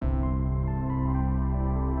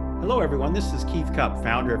Hello, everyone. This is Keith Cupp,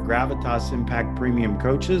 founder of Gravitas Impact Premium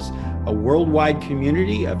Coaches, a worldwide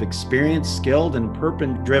community of experienced, skilled, and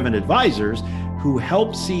purpose-driven advisors who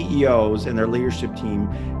help CEOs and their leadership team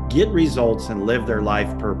get results and live their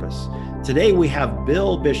life purpose. Today, we have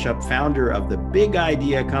Bill Bishop, founder of the Big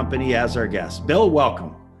Idea Company, as our guest. Bill,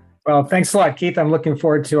 welcome. Well, thanks a lot, Keith. I'm looking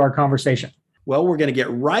forward to our conversation. Well, we're going to get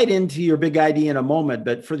right into your big idea in a moment,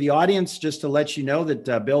 but for the audience, just to let you know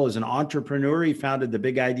that Bill is an entrepreneur. He founded the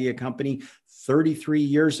Big Idea Company 33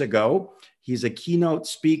 years ago. He's a keynote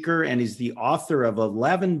speaker and he's the author of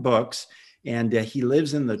 11 books, and he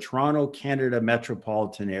lives in the Toronto, Canada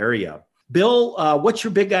metropolitan area. Bill, what's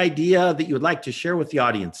your big idea that you would like to share with the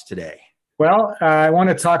audience today? Well, I want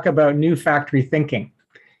to talk about new factory thinking.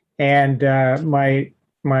 And what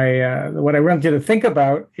I want you to think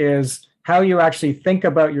about is how you actually think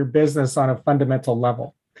about your business on a fundamental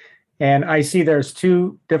level. And I see there's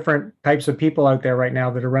two different types of people out there right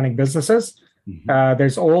now that are running businesses. Mm-hmm.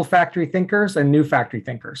 There's old factory thinkers and new factory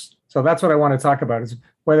thinkers. So that's what I want to talk about, is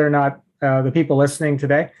whether or not the people listening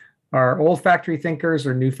today are old factory thinkers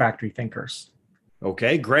or new factory thinkers.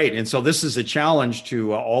 Okay, great. And so this is a challenge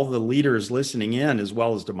to all the leaders listening in, as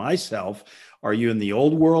well as to myself. Are you in the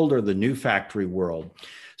old world or the new factory world?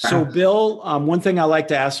 So, Bill, one thing I like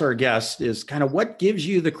to ask our guests is kind of what gives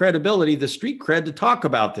you the credibility, the street cred to talk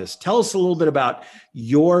about this? Tell us a little bit about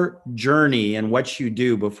your journey and what you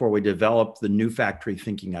do before we develop the new factory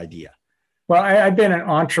thinking idea. Well, I've been an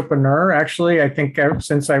entrepreneur, actually, I think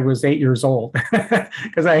since I was 8 years old.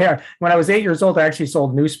 Because when I was 8 years old, I actually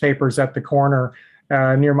sold newspapers at the corner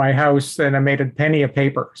near my house, and I made a penny a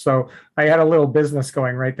paper. So I had a little business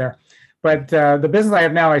going right there. But the business I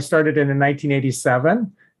have now, I started in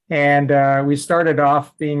 1987. And we started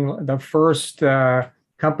off being the first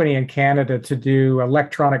company in Canada to do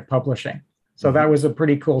electronic publishing. So mm-hmm. that was a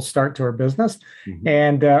pretty cool start to our business. Mm-hmm.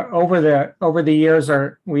 And over the years,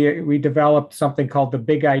 we developed something called the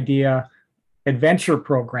Big Idea Adventure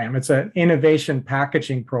Program. It's an innovation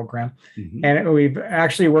packaging program. Mm-hmm. And we've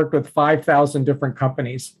actually worked with 5,000 different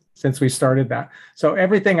companies since we started that. So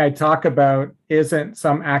everything I talk about isn't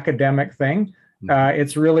some academic thing.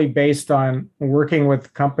 It's really based on working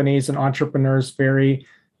with companies and entrepreneurs very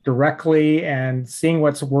directly and seeing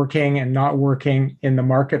what's working and not working in the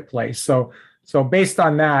marketplace. So based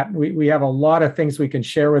on that, we have a lot of things we can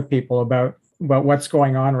share with people about what's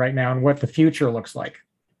going on right now and what the future looks like.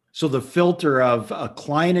 So the filter of a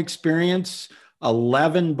client experience,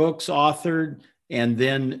 11 books authored, and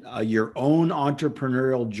then your own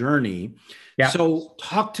entrepreneurial journey. Yeah. So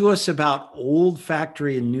talk to us about old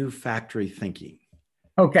factory and new factory thinking.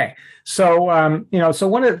 Okay. So, so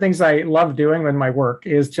one of the things I love doing in my work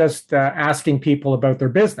is just asking people about their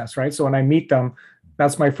business, right? So when I meet them,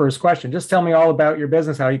 that's my first question. Just tell me all about your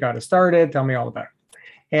business, how you got it started. Tell me all about it.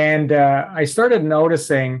 And I started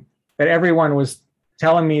noticing that everyone was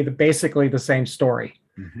telling me basically the same story.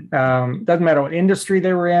 Mm-hmm. Doesn't matter what industry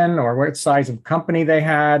they were in or what size of company they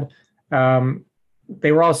had.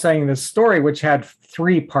 They were all saying this story, which had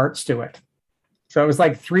 3 parts to it. So it was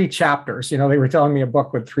like 3 chapters. They were telling me a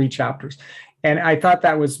book with 3 chapters. And I thought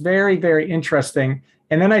that was very, very interesting.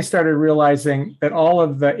 And then I started realizing that all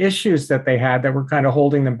of the issues that they had that were kind of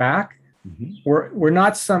holding them back mm-hmm. were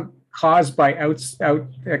not caused by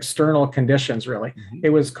external conditions, really. Mm-hmm. It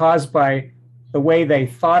was caused by the way they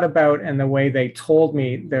thought about and the way they told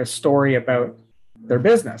me their story about their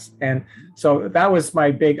business. And so that was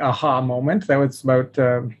my big aha moment. That was about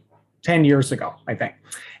 10 years ago, I think.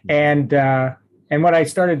 And what I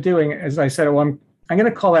started doing is I said, well, I'm going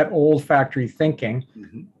to call that old factory thinking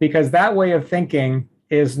mm-hmm. because that way of thinking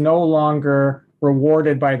is no longer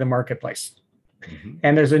rewarded by the marketplace. Mm-hmm.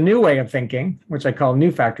 And there's a new way of thinking, which I call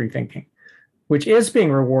new factory thinking, which is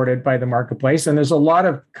being rewarded by the marketplace. And there's a lot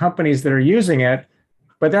of companies that are using it,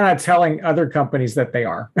 but they're not telling other companies that they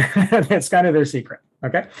are. It's kind of their secret.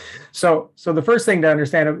 Okay. So the first thing to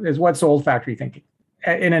understand is what's old factory thinking.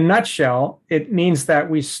 In a nutshell, it means that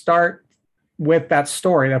we start with that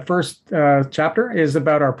story. The first chapter is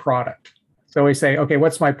about our product. So we say, okay,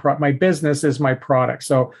 what's my business is my product.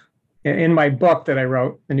 So in my book that I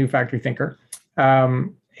wrote, The New Factory Thinker,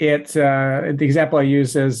 the example I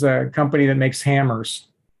use is a company that makes hammers.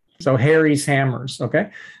 So Harry's Hammers,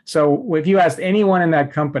 okay? So if you asked anyone in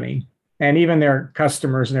that company, and even their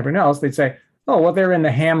customers and everyone else, they'd say, oh, well, they're in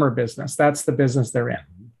the hammer business. That's the business they're in.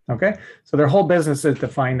 Okay, so their whole business is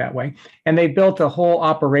defined that way. And they built a whole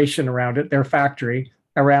operation around it, their factory,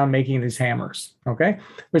 around making these hammers, okay,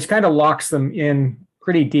 which kind of locks them in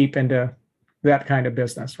pretty deep into that kind of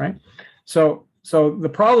business, right? So the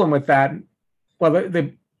problem with that, well,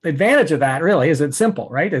 the advantage of that really is it's simple,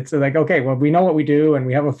 right? It's like, okay, well, we know what we do and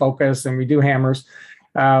we have a focus and we do hammers.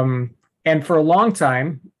 And for a long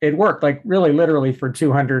time, it worked, like really literally for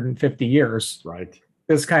 250 years. Right.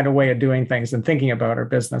 This kind of way of doing things and thinking about our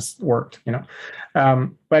business worked,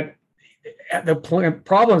 but the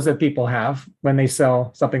problems that people have when they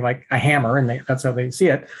sell something like a hammer, and that's how they see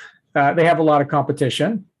it, they have a lot of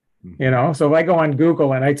competition. So if I go on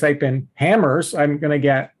Google and I type in hammers, I'm going to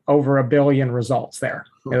get over 1 billion results there.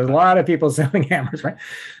 There's a lot of people selling hammers, right?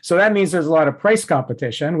 So that means there's a lot of price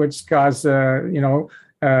competition, which causes,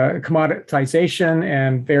 commoditization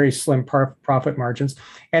and very slim profit margins.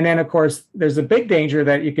 And then, of course, there's a big danger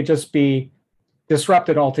that you could just be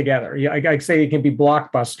disrupted altogether. I say you can be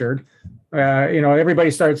blockbustered.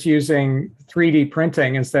 Everybody starts using 3D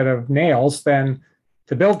printing instead of nails, then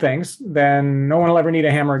to build things, then no one will ever need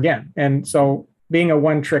a hammer again. And so being a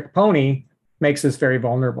one-trick pony makes us very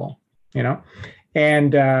vulnerable,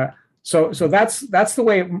 And so that's the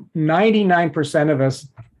way 99% of us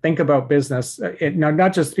think about business.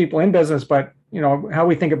 Not just people in business, but how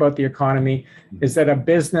we think about the economy is that a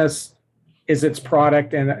business is its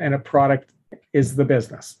product, and a product is the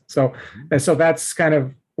business. So that's kind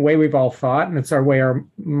of the way we've all thought, and it's our way our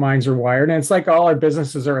minds are wired. And it's like all our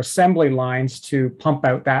businesses are assembly lines to pump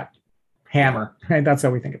out that hammer. Right? That's how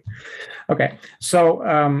we think of it. Okay, so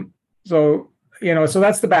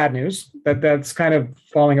that's the bad news. That's kind of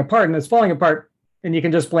falling apart, and it's falling apart. And you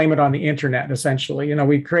can just blame it on the internet, essentially.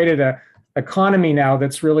 We created a economy now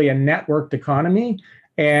that's really a networked economy.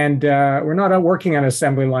 And we're not working on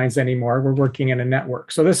assembly lines anymore. We're working in a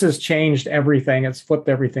network. So this has changed everything. It's flipped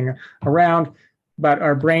everything around. But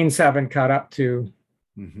our brains haven't caught up to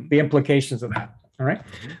the implications of that. All right.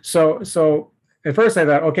 So at first I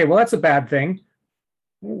thought, okay, well, that's a bad thing.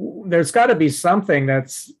 There's got to be something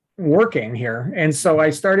that's working here. And so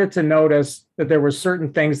I started to notice that there were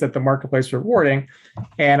certain things that the marketplace was rewarding,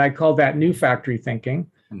 and I called that new factory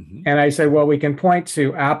thinking. And I said, well, we can point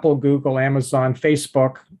to Apple, Google, Amazon,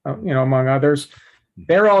 Facebook, among others.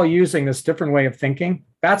 They're all using this different way of thinking.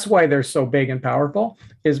 That's why they're so big and powerful,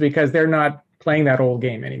 is because they're not playing that old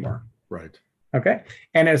game anymore. Right. Okay.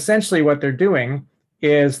 And essentially what they're doing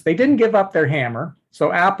is they didn't give up their hammer.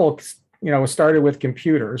 So Apple started with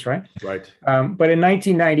computers, right? Right. But in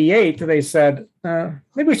 1998, they said,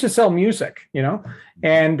 maybe we should sell music,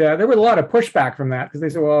 And there was a lot of pushback from that, because they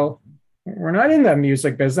said, well, we're not in the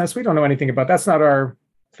music business. We don't know anything about that's not our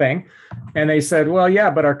thing. And they said, well,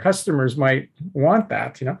 yeah, but our customers might want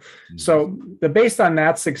that, So based on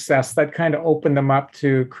that success, that kind of opened them up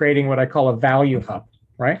to creating what I call a value hub,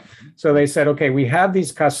 right? So they said, okay, we have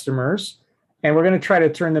these customers, and we're going to try to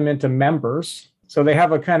turn them into members. So they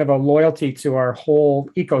have a kind of a loyalty to our whole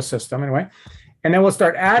ecosystem anyway. And then we'll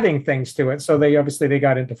start adding things to it. So they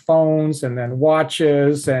got into phones, and then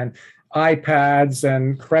watches and iPads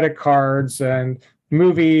and credit cards and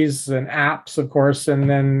movies and apps, of course. And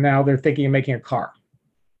then now they're thinking of making a car,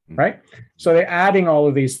 right? So they're adding all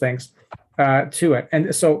of these things to it.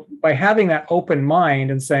 And so by having that open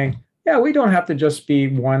mind and saying, yeah, we don't have to just be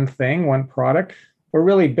one thing, one product. We're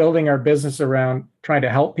really building our business around trying to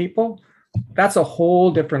help people. That's a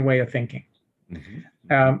whole different way of thinking.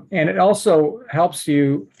 And it also helps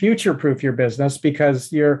you future-proof your business,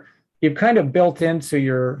 because you've kind of built into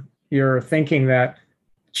your thinking that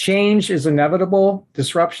change is inevitable,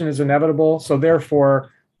 disruption is inevitable. So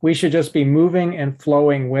therefore, we should just be moving and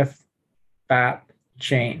flowing with that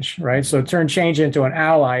change, right? So turn change into an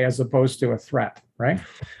ally as opposed to a threat, right?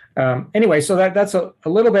 Anyway, so that's a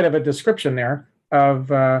little bit of a description there of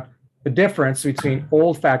the difference between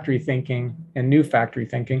old factory thinking and new factory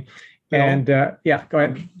thinking. And go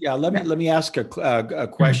ahead. Yeah, let me ask a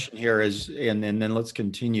question here, and then let's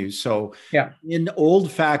continue. So, in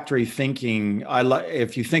old factory thinking,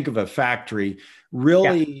 if you think of a factory,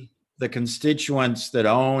 really the constituents that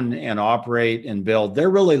own and operate and build, they're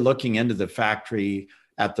really looking into the factory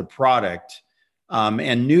at the product.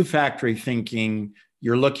 And new factory thinking,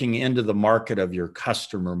 you're looking into the market of your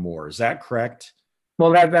customer more. Is that correct?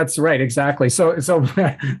 Well, that's right, exactly. So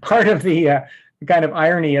part of the kind of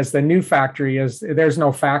irony is the new factory is there's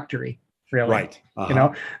no factory, really. Right.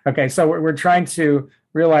 Okay, so we're trying to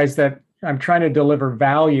realize that I'm trying to deliver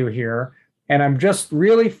value here, and I'm just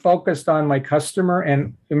really focused on my customer,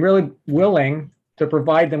 and I'm really willing to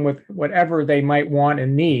provide them with whatever they might want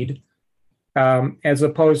and need, as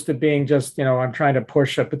opposed to being just, I'm trying to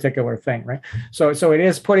push a particular thing, right? So it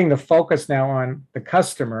is putting the focus now on the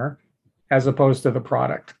customer as opposed to the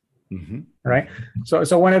product. Right.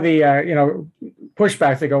 So one of the,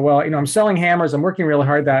 pushbacks, they go, well, I'm selling hammers. I'm working really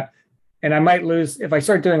hard and I might lose, if I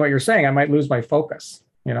start doing what you're saying, I might lose my focus.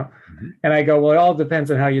 you know? And I go, well, it all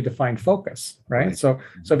depends on how you define focus, right? So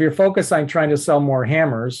if you're focused on trying to sell more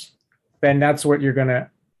hammers, then that's what you're going to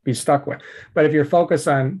be stuck with. But if you're focused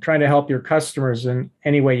on trying to help your customers in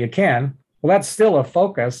any way you can, well, that's still a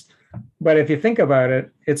focus. But if you think about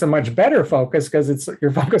it, it's a much better focus because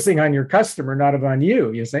you're focusing on your customer, not on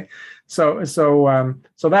you. You see, so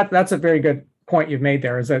that's a very good point you've made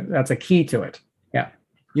there. Is that's a key to it. Yeah.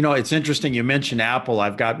 You know, it's interesting. You mentioned Apple.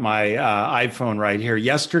 I've got my iPhone right here.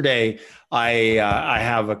 Yesterday, I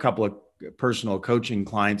have a couple of personal coaching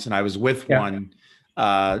clients, and I was with one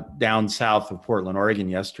down south of Portland, Oregon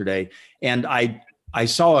yesterday, and I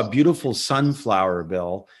saw a beautiful sunflower,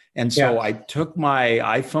 Bill. And so I took my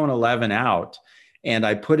iPhone 11 out and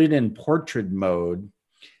I put it in portrait mode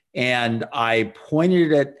and I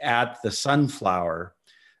pointed it at the sunflower,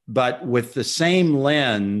 but with the same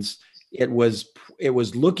lens, it was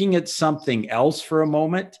looking at something else for a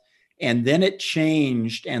moment. And then it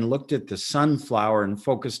changed and looked at the sunflower and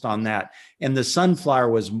focused on that. And the sunflower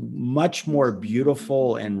was much more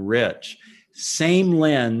beautiful and rich. Same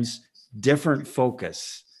lens, different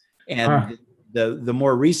focus. And the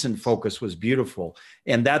more recent focus was beautiful.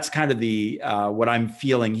 And that's kind of the what I'm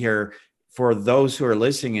feeling here for those who are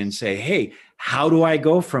listening and say, hey, how do I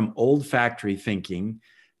go from old factory thinking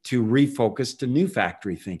to refocus to new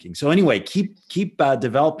factory thinking? So anyway, keep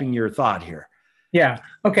developing your thought here. Yeah.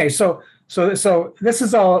 Okay. So this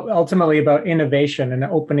is all ultimately about innovation and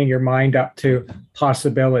opening your mind up to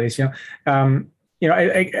possibilities. I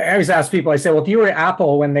always ask people, I say, well, if you were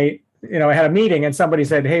Apple when they, I had a meeting and somebody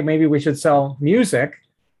said, hey, maybe we should sell music,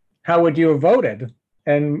 how would you have voted?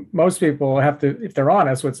 And most people have to, if they're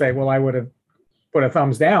honest, would say, well, I would have put a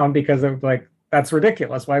thumbs down because of that's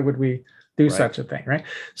ridiculous. Why would we do such a thing, right?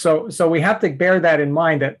 So we have to bear that in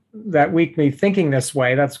mind that we be thinking this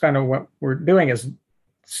way. That's kind of what we're doing, is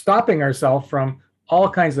stopping ourselves from all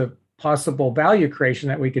kinds of possible value creation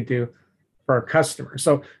that we could do for our customers.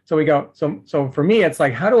 So we go, so for me, it's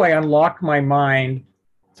like, how do I unlock my mind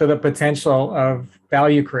to the potential of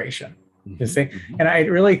value creation? You see? And I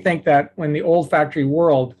really think that when the old factory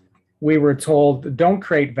world, we were told, don't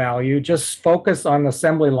create value, just focus on the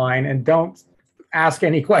assembly line and don't ask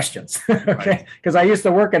any questions. Okay. Because I used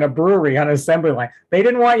to work in a brewery on an assembly line. They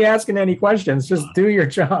didn't want you asking any questions. Just do your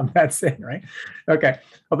job. That's it. Right. Okay.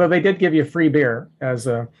 Although they did give you free beer as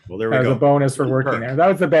a bonus for working there. That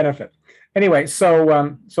was the benefit. Anyway,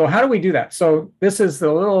 so how do we do that? So this is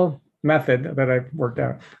the little method that I've worked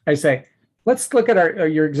out. I say, let's look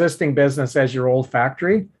at your existing business as your old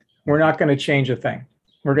factory. We're not going to change a thing.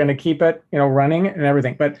 We're going to keep it, running and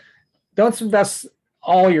everything, but don't invest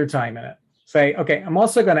all your time in it. Say, okay, I'm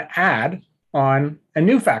also going to add on a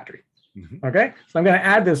new factory. Okay. So I'm going to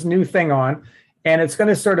add this new thing on, and it's going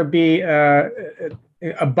to sort of be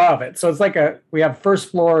above it. So it's like we have first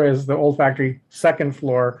floor is the old factory. Second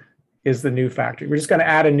floor is the new factory. We're just going to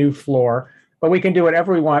add a new floor, but we can do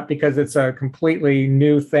whatever we want because it's a completely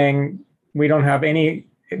new thing. We don't have any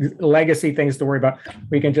legacy things to worry about.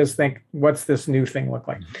 We can just think, what's this new thing look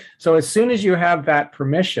like? So as soon as you have that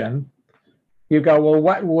permission, you go, well,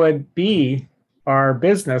 what would be our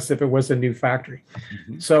business if it was a new factory?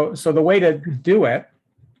 So the way to do it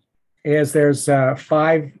is there's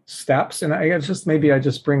 5 steps. And I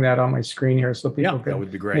just bring that on my screen here so people can that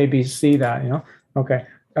would be great. Maybe see that, Okay.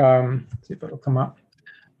 See if it'll come up.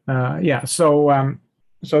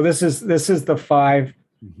 So this is the 5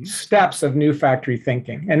 steps of new factory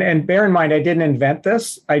thinking. And bear in mind, I didn't invent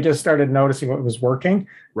this. I just started noticing what was working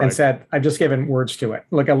and said, I've just given words to it,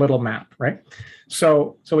 like a little map, right?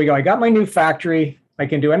 So we go, I got my new factory. I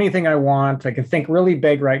can do anything I want. I can think really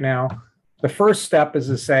big right now. The first step is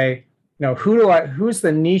to say, who's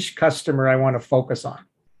the niche customer I want to focus on?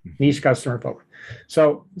 Niche customer focus.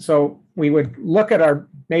 So we would look at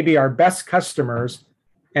our best customers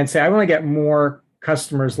and say, I want to get more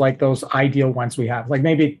customers like those ideal ones we have. Like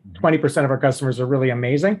maybe 20% of our customers are really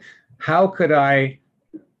amazing. How could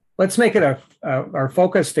let's make it our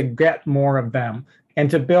focus to get more of them and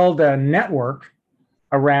to build a network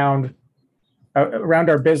around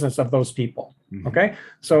our business of those people. Okay.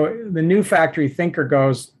 So the new factory thinker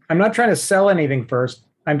goes, I'm not trying to sell anything first.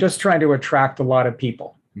 I'm just trying to attract a lot of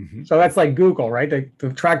people. So that's like Google, right? They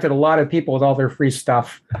attracted a lot of people with all their free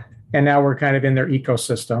stuff. And now we're kind of in their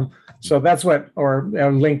ecosystem. So that's or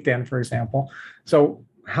LinkedIn, for example. So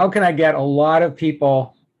how can I get a lot of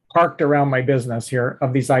people parked around my business here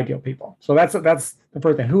of these ideal people? So that's the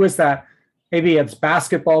first thing. Who is that? Maybe it's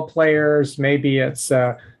basketball players. Maybe it's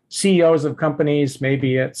CEOs of companies.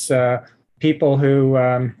 Maybe it's people who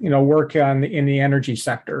work in the energy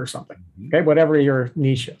sector or something. Okay, whatever your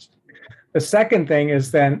niche is. The second thing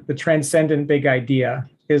is then the transcendent big idea.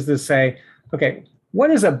 is to say, okay, what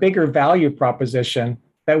is a bigger value proposition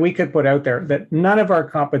that we could put out there that none of our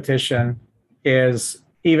competition is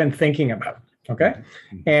even thinking about? Okay.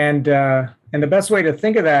 And the best way to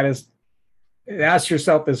think of that is ask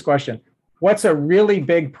yourself this question: what's a really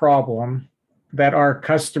big problem that our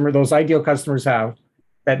customer, those ideal customers, have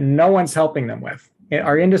that no one's helping them with?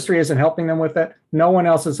 Our industry isn't helping them with it. No one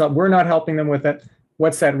else is. We're not helping them with it.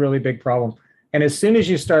 What's that really big problem? And as soon as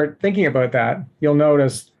you start thinking about that, you'll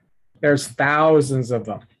notice there's thousands of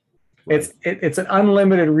them. Right. It's an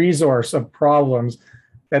unlimited resource of problems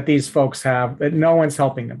that these folks have that no one's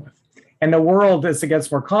helping them with. And the world, as it gets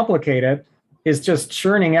more complicated, is just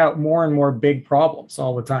churning out more and more big problems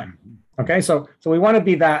all the time. Okay, so we want to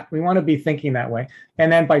be that. We want to be thinking that way.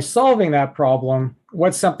 And then by solving that problem,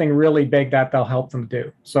 what's something really big that they'll help them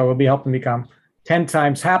do? So it'll be help them become 10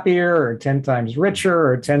 times happier, or 10 times richer,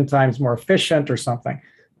 or 10 times more efficient, or something.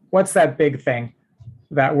 What's that big thing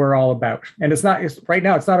that we're all about? And right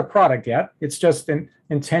now, it's not a product yet. It's just an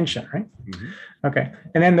intention, right? Mm-hmm. Okay.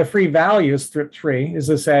 And then the free value, step 3, is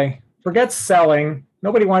to say, forget selling.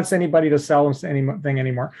 Nobody wants anybody to sell them anything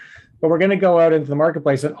anymore. But we're going to go out into the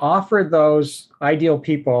marketplace and offer those ideal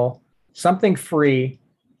people something free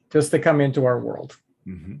just to come into our world.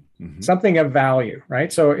 Mm-hmm. Mm-hmm. Something of value,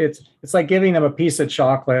 right? So it's like giving them a piece of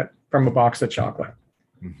chocolate from a box of chocolate.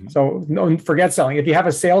 Mm-hmm. So no, forget selling. If you have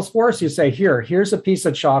a sales force, you say, here's a piece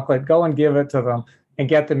of chocolate, go and give it to them and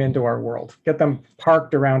get them into our world. Get them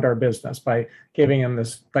parked around our business by giving them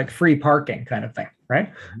this like free parking kind of thing,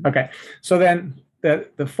 right? Mm-hmm. Okay. So then the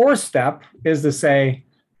 4th step is to say,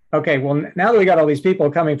 okay, well, now that we got all these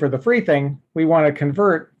people coming for the free thing, we want to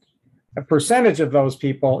convert a percentage of those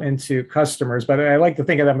people into customers, but I like to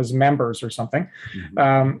think of them as members or something.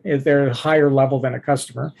 Mm-hmm. If they're a higher level than a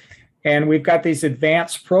customer. And we've got these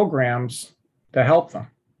advanced programs to help them.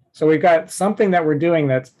 So we've got something that we're doing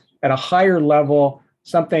that's at a higher level,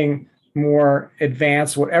 something more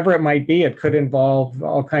advanced, whatever it might be. It could involve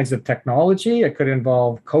all kinds of technology. It could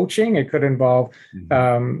involve coaching. It could involve,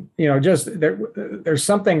 there's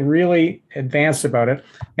something really advanced about it.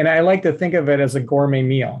 And I like to think of it as a gourmet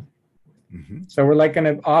meal. Mm-hmm. So we're like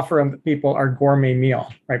going to offer people our gourmet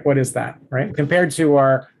meal. Right? What is that? Right? Compared to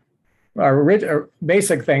our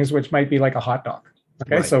basic things, which might be like a hot dog.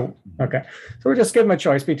 Okay. Right. So we're just giving them a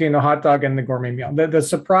choice between the hot dog and the gourmet meal. The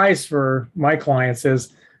surprise for my clients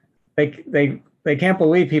is they can't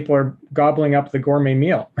believe people are gobbling up the gourmet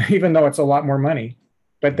meal, even though it's a lot more money,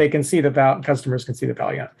 but they can see the value, customers can see the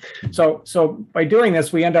value. So by doing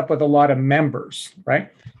this, we end up with a lot of members,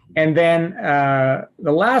 right? And then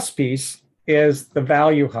the last piece is the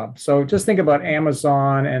value hub. So just think about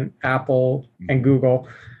Amazon and Apple and Google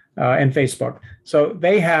and Facebook. So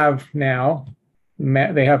they have now,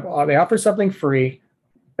 they offer something free.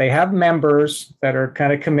 They have members that are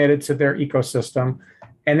kind of committed to their ecosystem.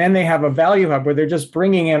 And then they have a value hub where they're just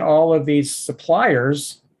bringing in all of these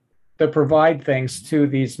suppliers to provide things to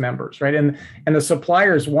these members, right? And the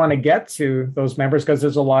suppliers want to get to those members because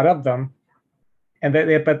there's a lot of them, and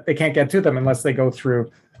but they can't get to them unless they go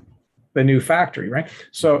through the new factory, right?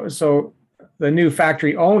 So the new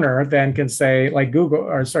factory owner then can say, like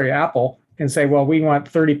Apple can say, well, we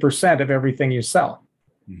want 30% of everything you sell.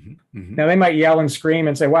 Mm-hmm. Mm-hmm. Now they might yell and scream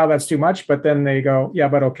and say, wow, that's too much. But then they go, yeah,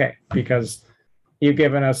 but okay, because you've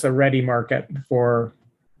given us a ready market for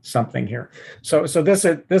something here. So this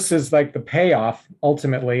is like the payoff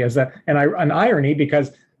ultimately is that, and an irony,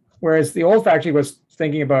 because whereas the old factory was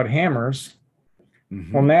thinking about hammers,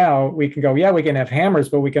 mm-hmm. well, now we can go, yeah, we can have hammers,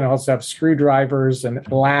 but we can also have screwdrivers and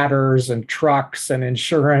ladders and trucks and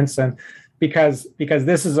insurance. And because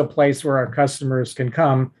this is a place where our customers can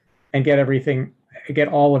come and get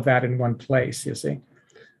all of that in one place, you see.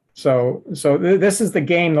 So this is the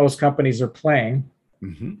game those companies are playing.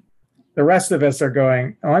 Mm-hmm. The rest of us are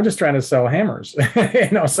going, oh, I'm just trying to sell hammers.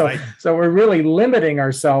 So we're really limiting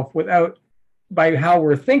ourselves by how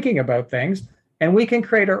we're thinking about things. And we can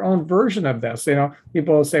create our own version of this.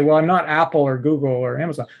 People will say, well, I'm not Apple or Google or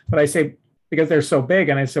Amazon. But I say, because they're so big.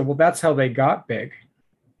 And I said, well, that's how they got big.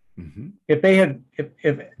 Mm-hmm.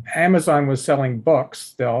 If Amazon was selling books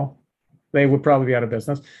still, they would probably be out of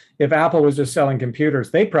business. If Apple was just selling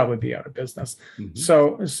computers, they'd probably be out of business.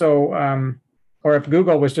 Mm-hmm. Or if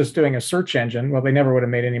Google was just doing a search engine, well, they never would have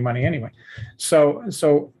made any money anyway. So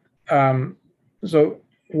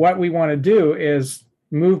what we want to do is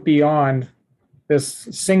move beyond this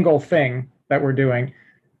single thing that we're doing,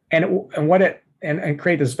 and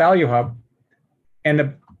create this value hub. And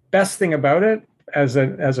the best thing about it, as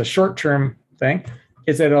a short-term thing,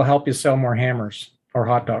 is that it'll help you sell more hammers or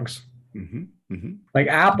hot dogs. Mm-hmm. Mm-hmm. Like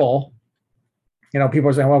Apple People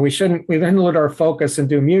are saying, well, we didn't let our focus and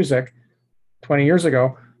do music 20 years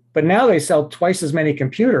ago, but now they sell twice as many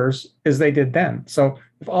computers as they did then. So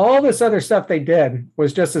if all this other stuff they did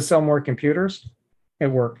was just to sell more computers, it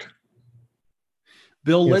worked.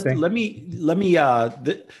 Bill, this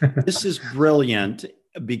is brilliant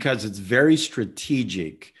because it's very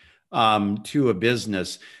strategic to a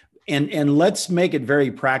business. And let's make it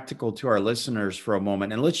very practical to our listeners for a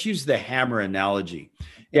moment. And let's use the hammer analogy.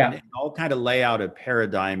 Yeah. And I'll kind of lay out a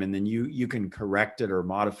paradigm and then you can correct it or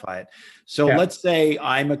modify it. So let's say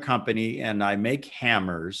I'm a company and I make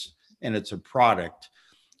hammers and it's a product.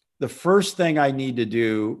 The first thing I need to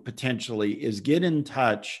do potentially is get in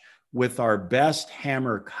touch with our best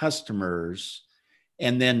hammer customers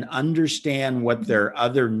and then understand what their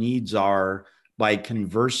other needs are by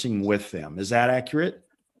conversing with them. Is that accurate?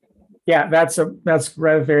 Yeah, that's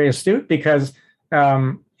very astute, because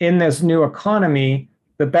in this new economy,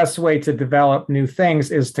 the best way to develop new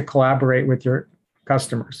things is to collaborate with your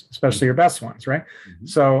customers, especially your best ones, right?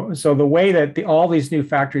 Mm-hmm. So the way that all these new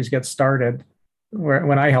factories get started,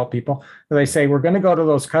 when I help people, they say, we're going to go to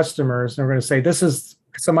those customers and we're going to say, this is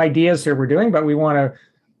some ideas here we're doing, but we want to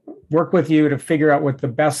work with you to figure out what the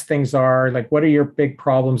best things are. Like, what are your big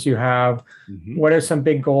problems you have? Mm-hmm. What are some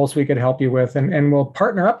big goals we could help you with? And we'll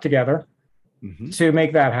partner up together to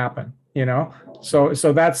make that happen,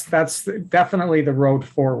 So that's definitely the road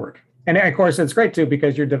forward. And of course, it's great too,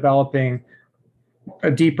 because you're developing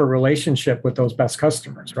a deeper relationship with those best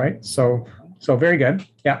customers, right? So very good.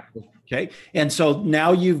 Yeah. Okay. And so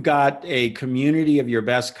now you've got a community of your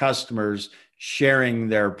best customers sharing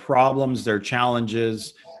their problems, their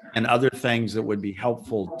challenges, and other things that would be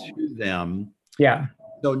helpful to them. Yeah.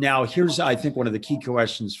 So now here's, I think, one of the key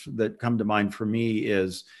questions that come to mind for me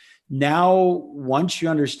is, now, once you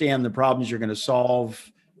understand the problems you're going to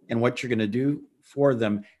solve and what you're going to do for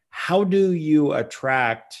them, how do you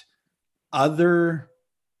attract other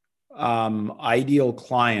ideal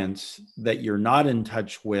clients that you're not in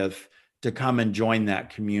touch with to come and join that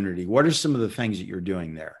community? What are some of the things that you're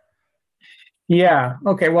doing there? Yeah.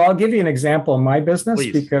 Okay. Well, I'll give you an example of my business.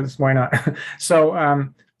 Please. Because why not? So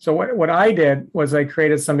what I did was I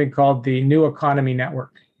created something called the New Economy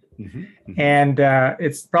Network. Mm-hmm. Mm-hmm. And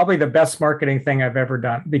it's probably the best marketing thing I've ever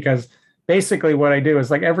done, because basically what I do is,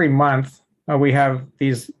 like, every month we have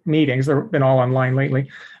these meetings, they've been all online lately,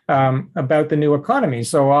 about the new economy.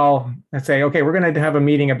 So I'll say, okay, we're going to have a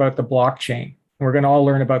meeting about the blockchain. We're going to all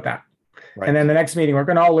learn about that. Right. And then the next meeting, we're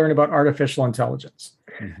going to all learn about artificial intelligence.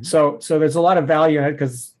 Mm-hmm. So there's a lot of value in it,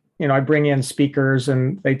 because, I bring in speakers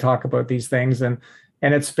and they talk about these things, and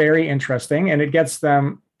it's very interesting, and it gets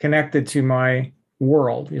them connected to my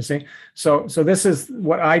world, you see. So this is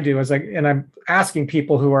what I do, and I'm asking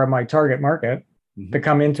people who are my target market to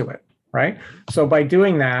come into it, right? So by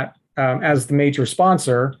doing that, as the major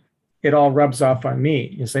sponsor, it all rubs off on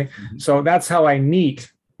me, you see. Mm-hmm. So that's how I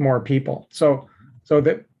meet more people. So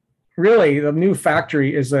that really the new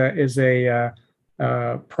factory is a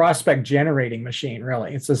prospect generating machine.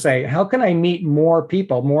 Really, it's to say, how can I meet more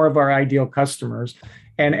people, more of our ideal customers,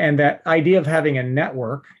 and that idea of having a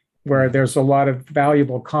network where there's a lot of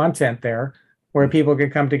valuable content there, where people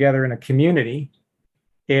can come together in a community,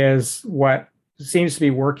 is what seems to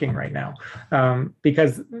be working right now.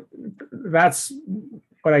 Because that's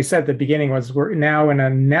what I said at the beginning, was we're now in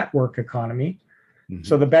a network economy. Mm-hmm.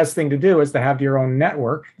 So the best thing to do is to have your own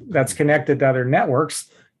network that's connected to other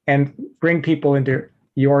networks and bring people into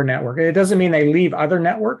your network. It doesn't mean they leave other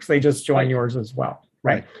networks, they just join yours as well.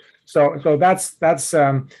 Right. So that's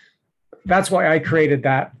why I created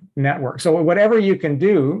that network. So whatever you can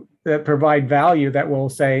do that provide value, that will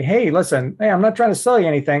say, hey, listen, I'm not trying to sell you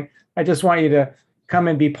anything, I just want you to come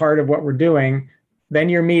and be part of what we're doing. Then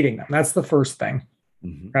you're meeting them. That's the first thing.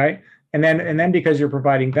 Mm-hmm. Right. And then because you're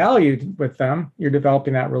providing value with them, you're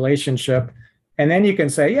developing that relationship. And then you can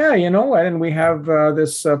say, yeah, you know what? And we have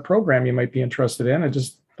this program you might be interested in. I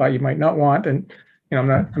just thought you might not want. And,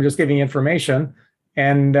 I'm just giving you information.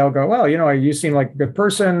 And they'll go, well, you seem like a good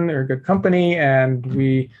person or a good company, and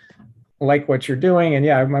we like what you're doing. And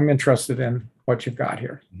yeah, I'm interested in what you've got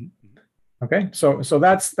here. Mm-hmm. Okay. So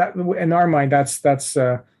that's that. In our mind, that's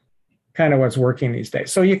kind of what's working these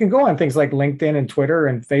days. So you can go on things like LinkedIn and Twitter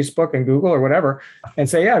and Facebook and Google or whatever, and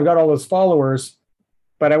say, yeah, I've got all those followers,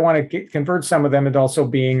 but I want to convert some of them into also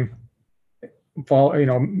being,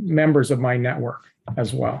 members of my network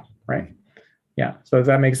as well. Right. Yeah. So does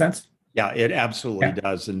that make sense? Yeah, it absolutely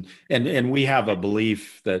does. And we have a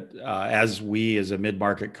belief that as we, as a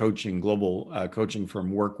mid-market global coaching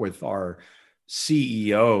firm, work with our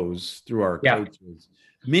CEOs through our coaches,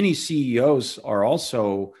 many CEOs are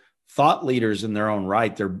also thought leaders in their own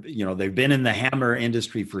right. They've been in the hammer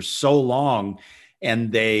industry for so long,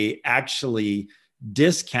 and they actually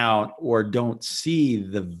discount or don't see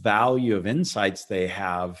the value of insights they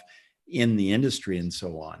have in the industry and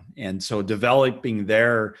so on. And so developing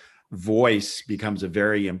their voice becomes a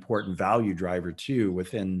very important value driver too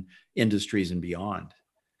within industries and beyond.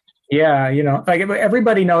 Yeah, like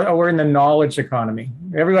everybody knows, we're in the knowledge economy.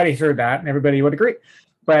 Everybody's heard that, and everybody would agree.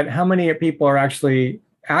 But how many people are actually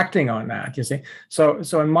acting on that? You see, so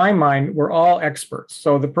in my mind, we're all experts.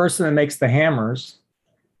 So the person that makes the hammers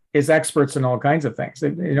is experts in all kinds of things.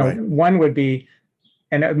 Right. One would be,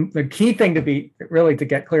 and the key thing to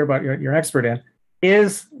get clear about you're an expert in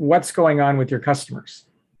is what's going on with your customers.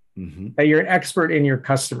 Mm-hmm. That you're an expert in your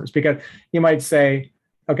customers, because you might say,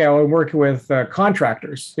 okay, well, I'm working with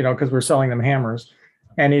contractors, because we're selling them hammers.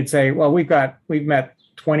 And you'd say, well, we've met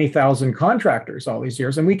 20,000 contractors all these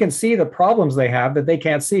years, and we can see the problems they have that they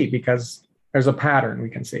can't see because there's a pattern we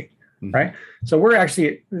can see, mm-hmm. right? So we're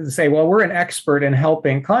actually say, well, we're an expert in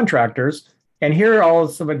helping contractors, and here are all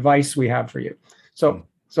some advice we have for you. So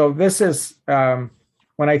this is, when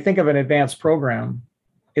I think of an advanced program,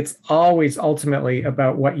 it's always ultimately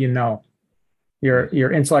about what you know.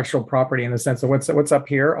 Your intellectual property, in the sense of what's up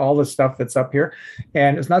here, all the stuff that's up here.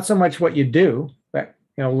 And it's not so much what you do, that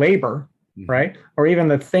labor, mm-hmm. right? Or even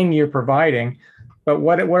the thing you're providing, but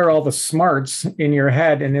what are all the smarts in your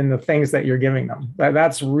head and in the things that you're giving them.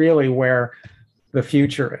 That's really where the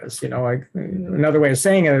future is. Like another way of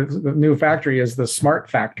saying it, the new factory is the smart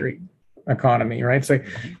factory economy, right?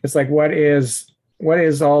 It's like what is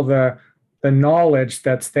all the knowledge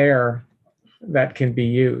that's there that can be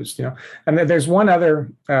used, And there's one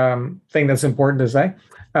other thing that's important to say,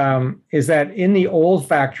 is that in the old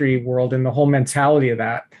factory world, in the whole mentality of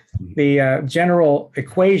that, the general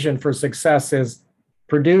equation for success is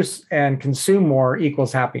produce and consume more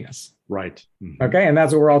equals happiness. Right. Mm-hmm. Okay. And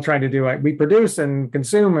that's what we're all trying to do. We produce and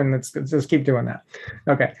consume, and let's just keep doing that.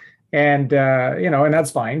 Okay. And, and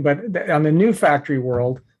that's fine. But on the new factory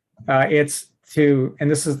world, and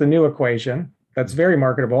this is the new equation that's very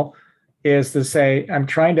marketable, is to say, I'm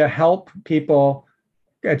trying to help people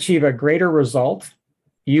achieve a greater result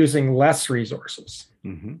using less resources.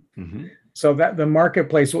 Mm-hmm. Mm-hmm. So that the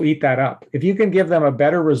marketplace will eat that up. If you can give them a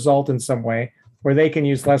better result in some way where they can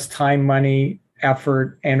use less time, money,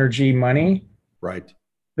 effort, energy, money, right,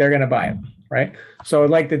 they're going to buy it, right? So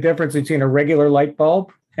like the difference between a regular light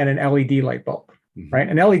bulb and an LED light bulb, mm-hmm. right?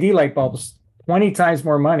 An LED light bulb's 20 times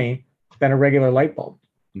more money than a regular light bulb,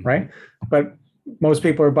 mm-hmm. right? But most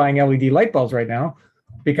people are buying LED light bulbs right now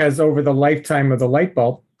because over the lifetime of the light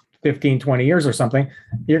bulb, 15, 20 years or something,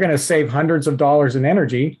 you're going to save hundreds of dollars in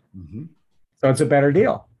energy. Mm-hmm. So it's a better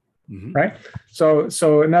deal, mm-hmm. right? So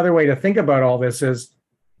another way to think about all this is,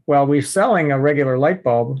 well, we're selling a regular light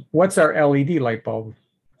bulb. What's our LED light bulb?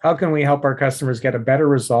 How can we help our customers get a better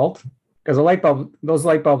result? Because those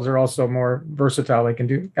light bulbs are also more versatile. They can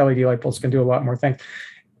do, LED light bulbs can do a lot more things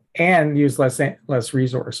and use less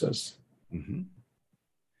resources. Mm-hmm.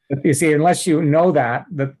 But you see, unless you know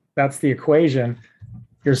that's the equation,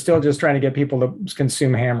 you're still just trying to get people to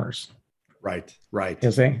consume hammers. Right.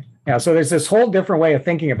 You see? Yeah. So there's this whole different way of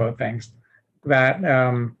thinking about things that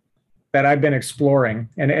I've been exploring,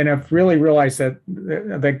 and I've really realized that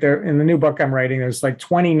there in the new book I'm writing, there's like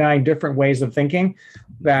 29 different ways of thinking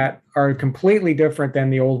that are completely different than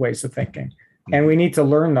the old ways of thinking, and we need to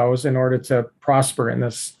learn those in order to prosper in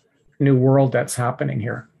this new world that's happening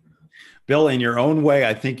here. Bill, in your own way,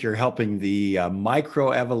 I think you're helping the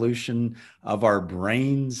microevolution of our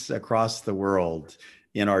brains across the world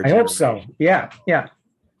in our generation. I hope so. Yeah.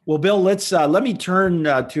 Well, Bill, let me turn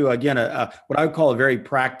to, again, what I would call a very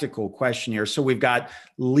practical question here. So we've got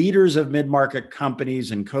leaders of mid-market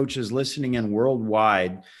companies and coaches listening in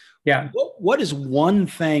worldwide. Yeah. What is one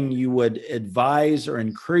thing you would advise or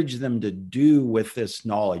encourage them to do with this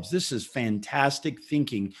knowledge? This is fantastic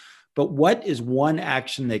thinking. But what is one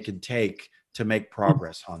action they could take to make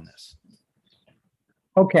progress on this?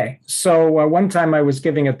 Okay. So one time I was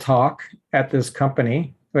giving a talk at this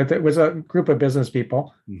company. It was a group of business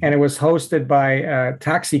people, mm-hmm. and it was hosted by a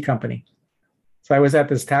taxi company. So I was at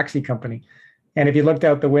this taxi company. And if you looked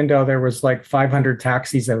out the window, there was like 500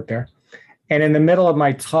 taxis out there. And in the middle of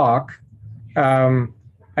my talk,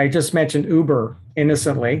 I just mentioned Uber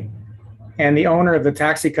innocently. And the owner of the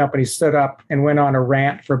taxi company stood up and went on a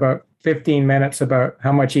rant for about 15 minutes about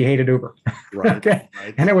how much he hated Uber. Right, okay.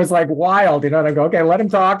 Right. And it was like wild, and I go, okay, let him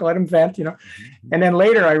talk, let him vent, Mm-hmm. And then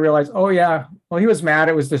later I realized, oh yeah, well, he was mad.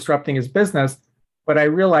 It was disrupting his business, but I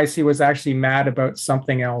realized he was actually mad about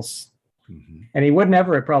something else. Mm-hmm. And he would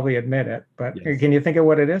never probably admit it, but yes. Can you think of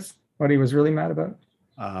what it is? What he was really mad about?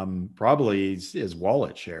 Probably his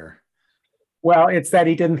wallet share. Well, it's that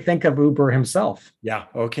he didn't think of Uber himself. Yeah.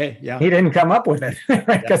 Okay. Yeah. He didn't come up with it,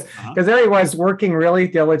 right? Because there he was working really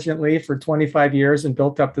diligently for 25 years and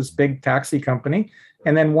built up this big taxi company.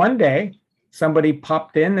 And then one day somebody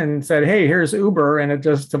popped in and said, hey, here's Uber. And it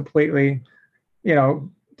just completely,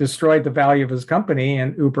 destroyed the value of his company.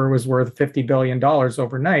 And Uber was worth $50 billion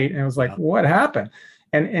overnight. And it was like, what happened?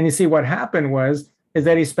 And you see, what happened is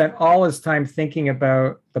that he spent all his time thinking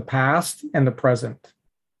about the past and the present.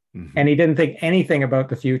 Mm-hmm. And he didn't think anything about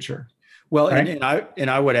the future. Well, right? and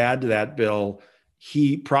I would add to that, Bill,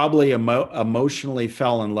 he probably emotionally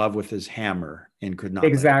fell in love with his hammer and could not.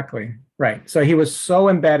 Exactly. Right. So he was so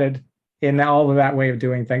embedded in all of that way of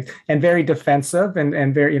doing things and very defensive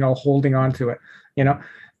and very, holding on to it,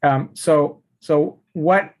 So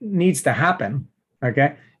what needs to happen,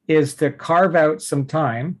 okay, is to carve out some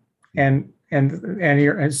time and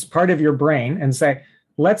as part of your brain and say,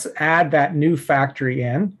 let's add that new factory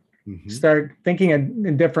in, start thinking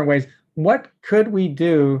in different ways. What could we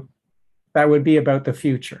do that would be about the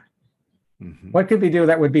future? What could we do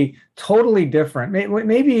that would be totally different?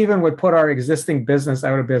 Maybe even would put our existing business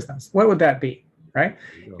out of business. What would that be, right?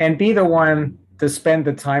 And be the one to spend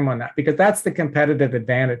the time on that, because that's the competitive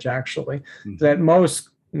advantage, actually, that most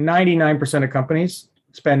 99% of companies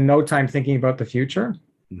spend no time thinking about the future,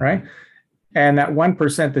 right? And that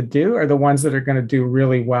 1% that do are the ones that are going to do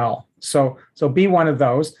really well. So be one of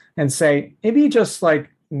those and say, maybe just like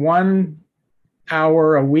 1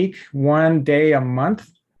 hour a week, 1 day a month,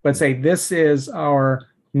 but say, this is our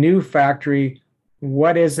new factory.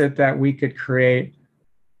 What is it that we could create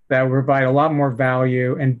that will provide a lot more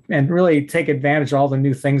value and really take advantage of all the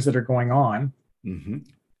new things that are going on?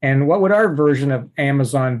 And what would our version of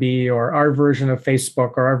Amazon be, or our version of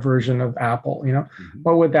Facebook, or our version of Apple?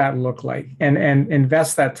 What would that look like? And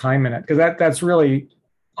invest that time in it, because that's really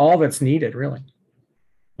all that's needed, really.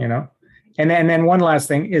 And then one last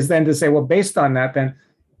thing is then to say, well, based on that, then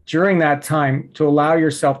during that time, to allow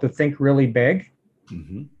yourself to think really big,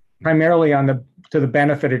 primarily to the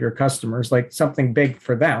benefit of your customers, like something big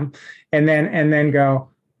for them, and then go,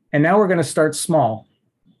 and now we're going to start small.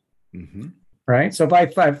 Right. So if I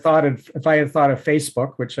had thought of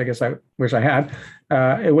Facebook, which I guess I wish I had,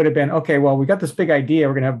 it would have been, okay, well, we got this big idea.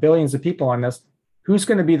 We're going to have billions of people on this. Who's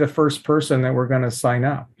going to be the first person that we're going to sign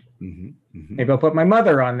up? Maybe I'll put my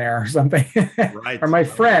mother on there or something, right. Or my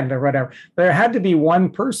friend or whatever. There had to be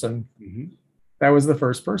one person that was the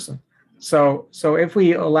first person. So if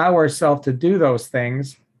we allow ourselves to do those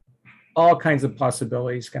things, all kinds of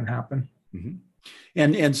possibilities can happen.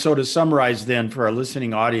 And so to summarize then for our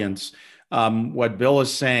listening audience, what Bill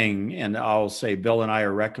is saying, and I'll say Bill and I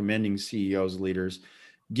are recommending CEOs, leaders,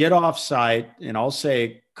 get off site, and I'll say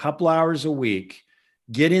a couple hours a week,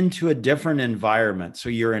 get into a different environment. So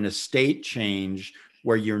you're in a state change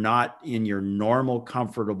where you're not in your normal,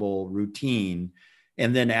 comfortable routine.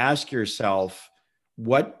 And then ask yourself,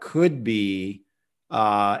 what could be,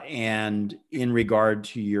 and in regard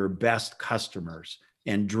to your best customers,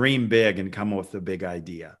 and dream big and come up with a big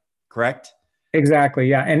idea. Correct? Exactly.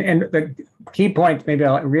 Yeah. And the key point, maybe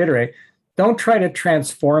I'll reiterate, don't try to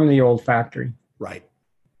transform the old factory. Right.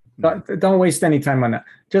 Don't waste any time on that.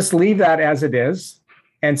 Just leave that as it is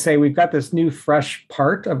and say, we've got this new fresh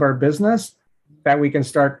part of our business that we can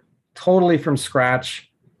start totally from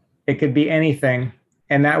scratch. It could be anything.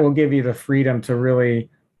 And that will give you the freedom to really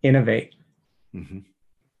innovate.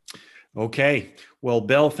 Okay. Well,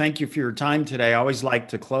 Bill, thank you for your time today. I always like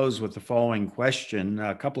to close with the following question,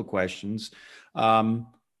 a couple of questions.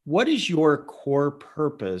 What is your core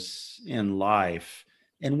purpose in life,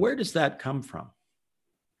 and where does that come from?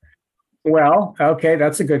 Well, okay,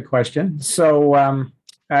 that's a good question. So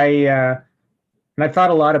I thought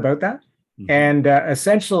a lot about that, and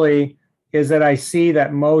essentially is that I see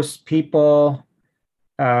that most people,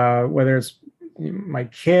 whether it's my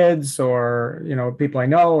kids or people I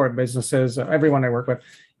know or businesses, everyone I work with,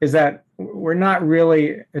 is that we're not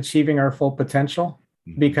really achieving our full potential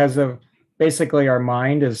because of basically our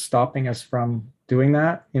mind is stopping us from doing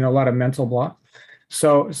that. A lot of mental block.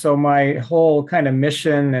 So my whole kind of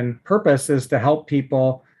mission and purpose is to help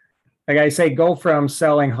people, like I say, go from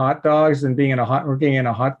selling hot dogs and working in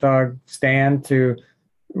a hot dog stand to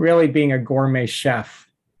really being a gourmet chef.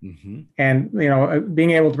 And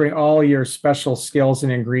being able to bring all your special skills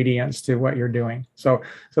and ingredients to what you're doing. So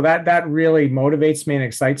that really motivates me and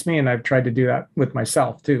excites me, and I've tried to do that with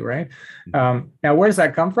myself too, right? Now, where does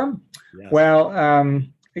that come from? Yes. Well,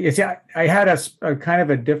 I had a kind of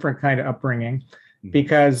a different kind of upbringing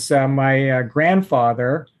because my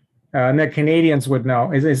grandfather, and the Canadians would know,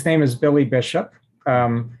 his name is Billy Bishop.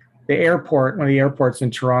 the airport, one of the airports in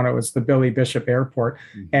Toronto was the Billy Bishop Airport.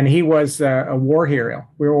 And he was a war hero.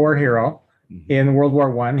 We were a war hero in World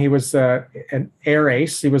War I. He was an air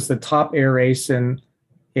ace. He was the top air ace on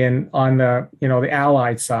the, the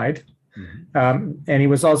Allied side. And he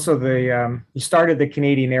was also he started the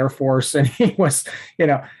Canadian Air Force, and he was,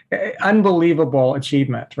 unbelievable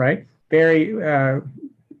achievement, right? Very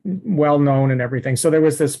well known and everything. So there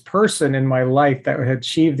was this person in my life that had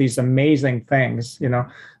achieved these amazing things,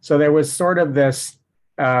 So there was sort of this,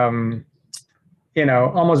 almost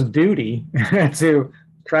duty to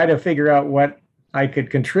try to figure out what I could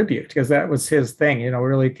contribute, because that was his thing,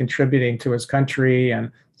 really contributing to his country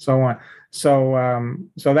and so on. So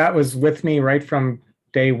that was with me right from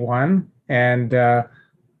day one, and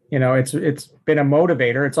it's been a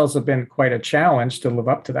motivator. It's also been quite a challenge to live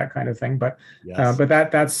up to that kind of thing. But yes.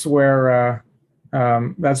 That's where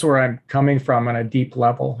I'm coming from on a deep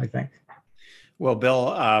level, I think. Well, Bill,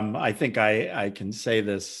 I think I can say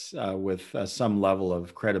this with some level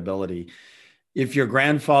of credibility. If your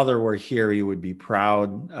grandfather were here, he would be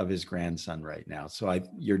proud of his grandson right now. So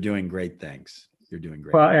you're doing great things. You're doing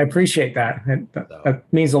great. Well, I appreciate that. That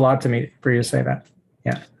means a lot to me for you to say that.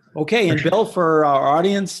 Yeah. Okay. And Bill, for our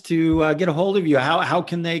audience to get a hold of you, how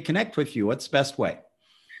can they connect with you? What's the best way?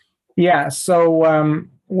 Yeah. So,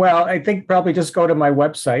 I think probably just go to my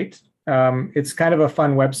website. It's kind of a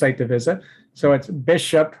fun website to visit. So it's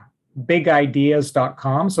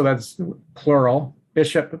bishopbigideas.com. So that's plural,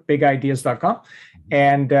 bishopbigideas.com.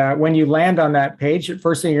 And when you land on that page, the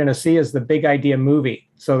first thing you're going to see is the Big Idea movie.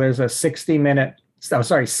 So there's a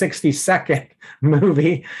 60-second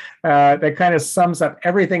movie that kind of sums up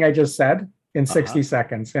everything I just said in 60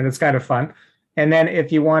 seconds. And it's kind of fun. And then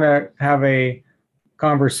if you want to have a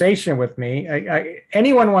conversation with me,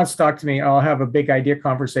 anyone wants to talk to me, I'll have a Big Idea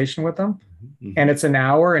conversation with them. And it's an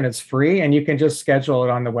hour and it's free, and you can just schedule it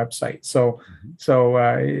on the website. So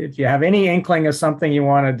if you have any inkling of something you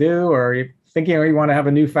want to do, or you're thinking you want to have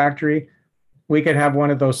a new factory, we could have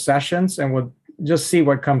one of those sessions and we'll just see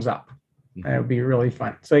what comes up. It would be really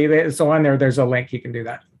fun. So on there's a link, you can do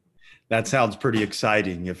that. That sounds pretty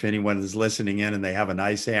exciting. If anyone is listening in and they have an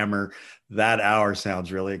ice hammer, that hour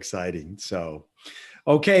sounds really exciting. So,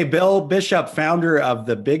 okay, Bill Bishop, founder of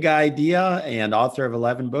The Big Idea and author of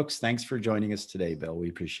 11 books. Thanks for joining us today, Bill. We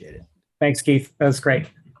appreciate it. Thanks, Keith. That was great.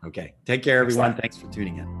 Okay. Take care, everyone. Thanks for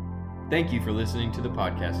tuning in. Thank you for listening to the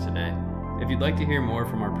podcast today. If you'd like to hear more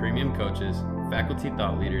from our premium coaches, faculty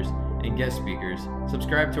thought leaders, and guest speakers,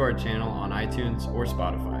 subscribe to our channel on iTunes or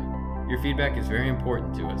Spotify. Your feedback is very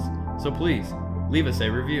important to us, so please leave us a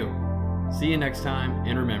review. See you next time,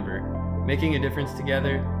 and remember, making a difference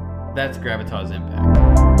together, that's Gravitas Impact.